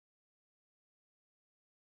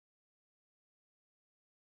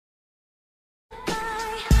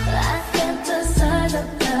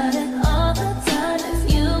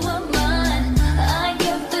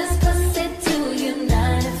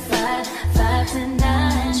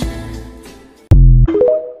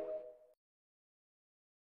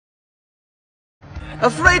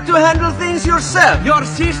Afraid to handle things yourself? Your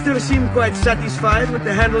sister seemed quite satisfied with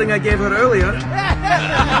the handling I gave her earlier.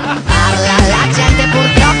 Parla, la gente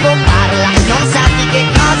purtroppo parla, non sa di che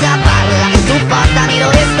cosa parla. Tu portami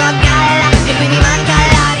dove sto a galla, e qui mi manca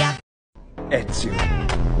l'aria. Ezio.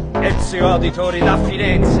 Ezio Auditore da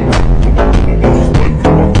Firenze.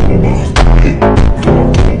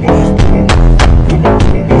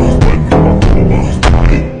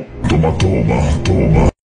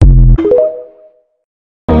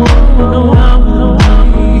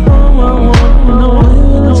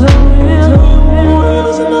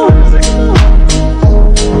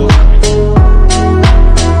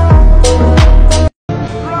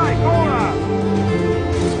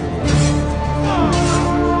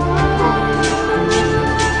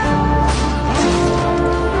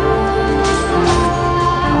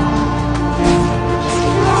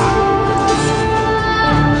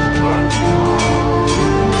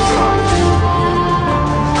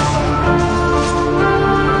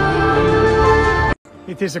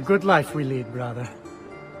 It is a good life we lead, brother.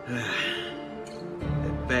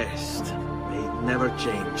 At best, may it never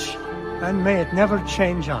change. And may it never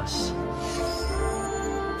change us.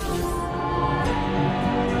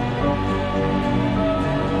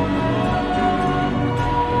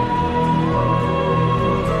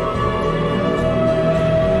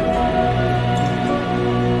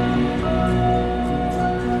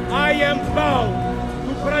 I am bound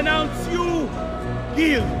to pronounce you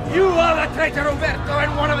guilty. You are a traitor, Roberto,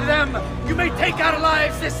 and one of them. You may take our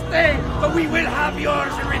lives this day, but we will have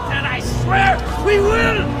yours in return, I swear! We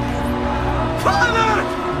will! Father!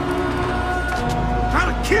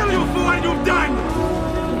 I'll kill you for what you've done!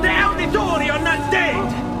 The Auditore are not dead!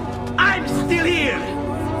 I'm still here!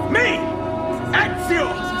 Me!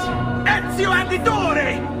 Ezio! Ezio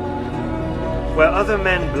Auditore! Where other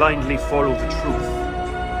men blindly follow the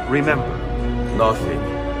truth, remember, Nothing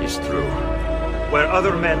is true. where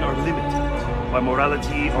other men are limited by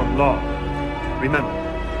morality or law, remember,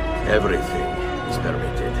 Everything is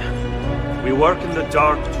permitted. we work in the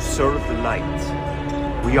dark to serve the light.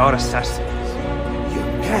 We are assassins. You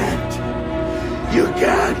can't! You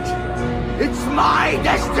can't! It's my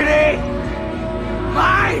destiny!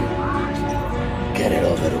 Mine! Get it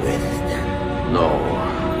over with. No.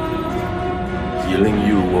 Killing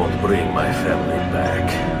you won't bring my family back.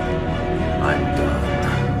 I'm done.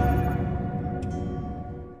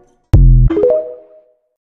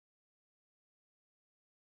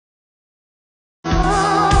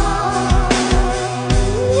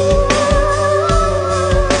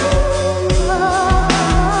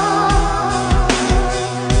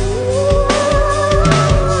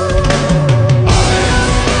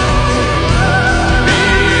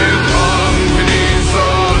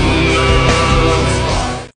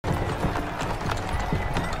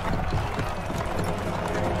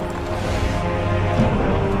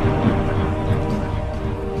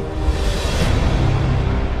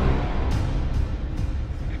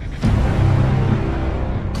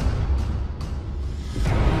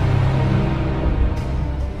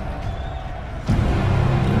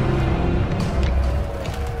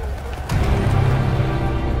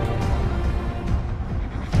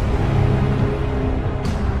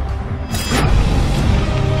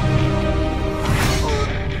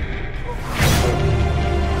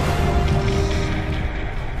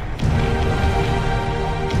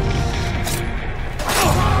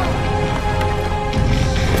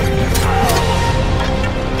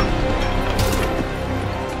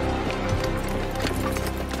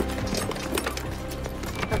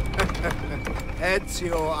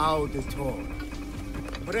 Ezio Auditore.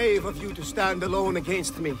 Brave of you to stand alone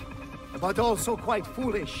against me, but also quite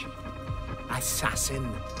foolish. Assassin.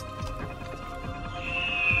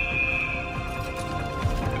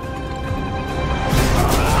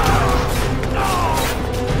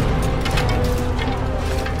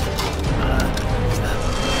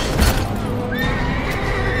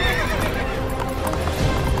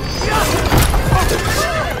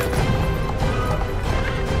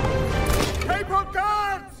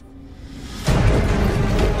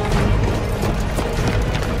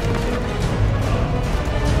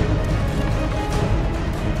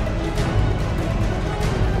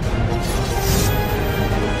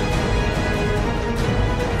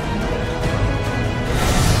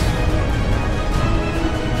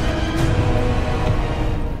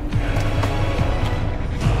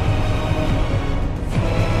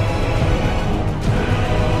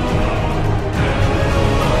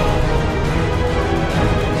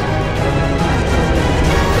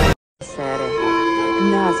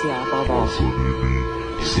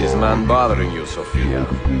 Is this man bothering you, Sophia?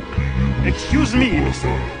 Excuse me,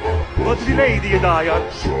 but the lady and I are...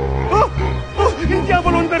 Oh, il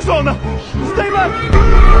diavolo in persona! Stay back!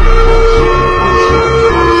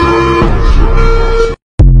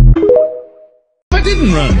 If I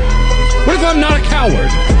didn't run? What if I'm not a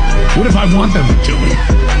coward? What if I want them to kill me?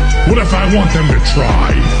 What if I want them to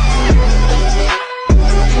try?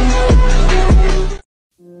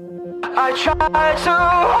 I tried so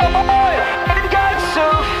hard and got so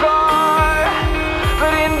far,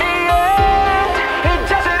 but in the end, it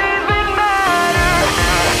doesn't even matter.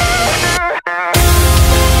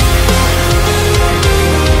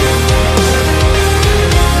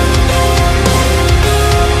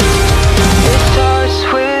 It starts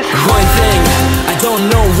with one thing, I don't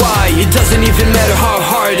know why. It doesn't even matter how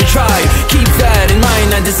hard I try. Keep that in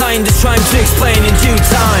mind, I designed this rhyme to explain in due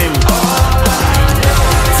time.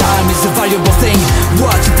 Time is a valuable thing.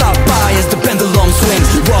 Watch it fly by as the pendulum swings.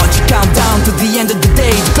 Watch it count down to the end of the day.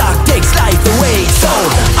 The clock takes life away. So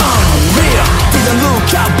unreal, didn't look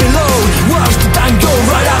out below. Watch the time go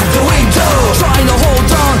right out the window. Trying to hold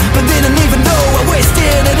on, but didn't even know I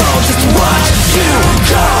wasted it all just to watch you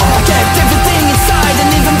go. I kept everything inside, and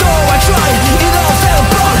even though I tried, it all fell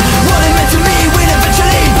apart. What it meant to me will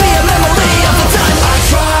eventually be a memory of the time I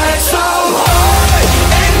tried so hard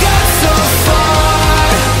and got so far.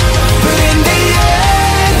 But in the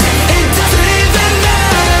end, it doesn't even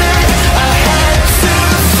matter. I had to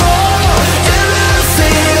fall to lose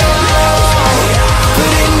it all. But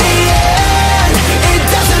in the end, it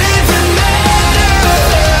doesn't even matter.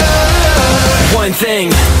 One thing,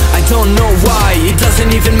 I don't know why. It doesn't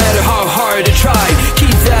even matter how hard I try.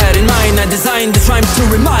 Keep that in mind, I designed this rhyme to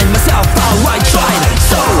remind myself how I tried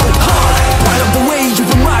so hard. Proud of the way you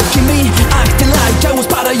were mocking me, acting like I was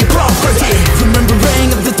part of your property. Remembering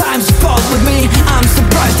of the times you fought with me, I'm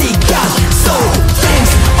surprised it got so. Things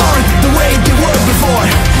aren't the way they were before.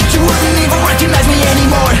 You wouldn't even recognize me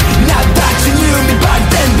anymore. Not that you knew me back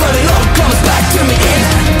then, but it all comes back to me in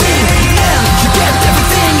the end. You kept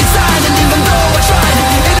everything inside, and even though I tried,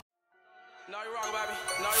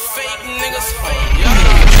 fake niggas,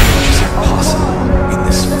 is it possible in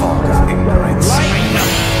this fog of ignorance?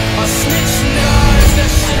 A snitch nigga is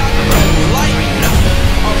that shit I don't like.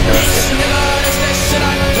 A bitch nigga is that shit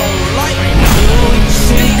I don't like.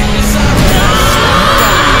 Sneak is a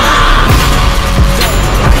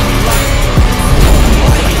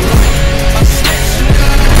a snitch nigga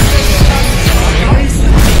is that shit I don't like.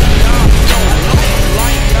 Don't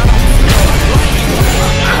like.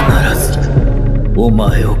 必ずお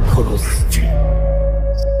前を殺す。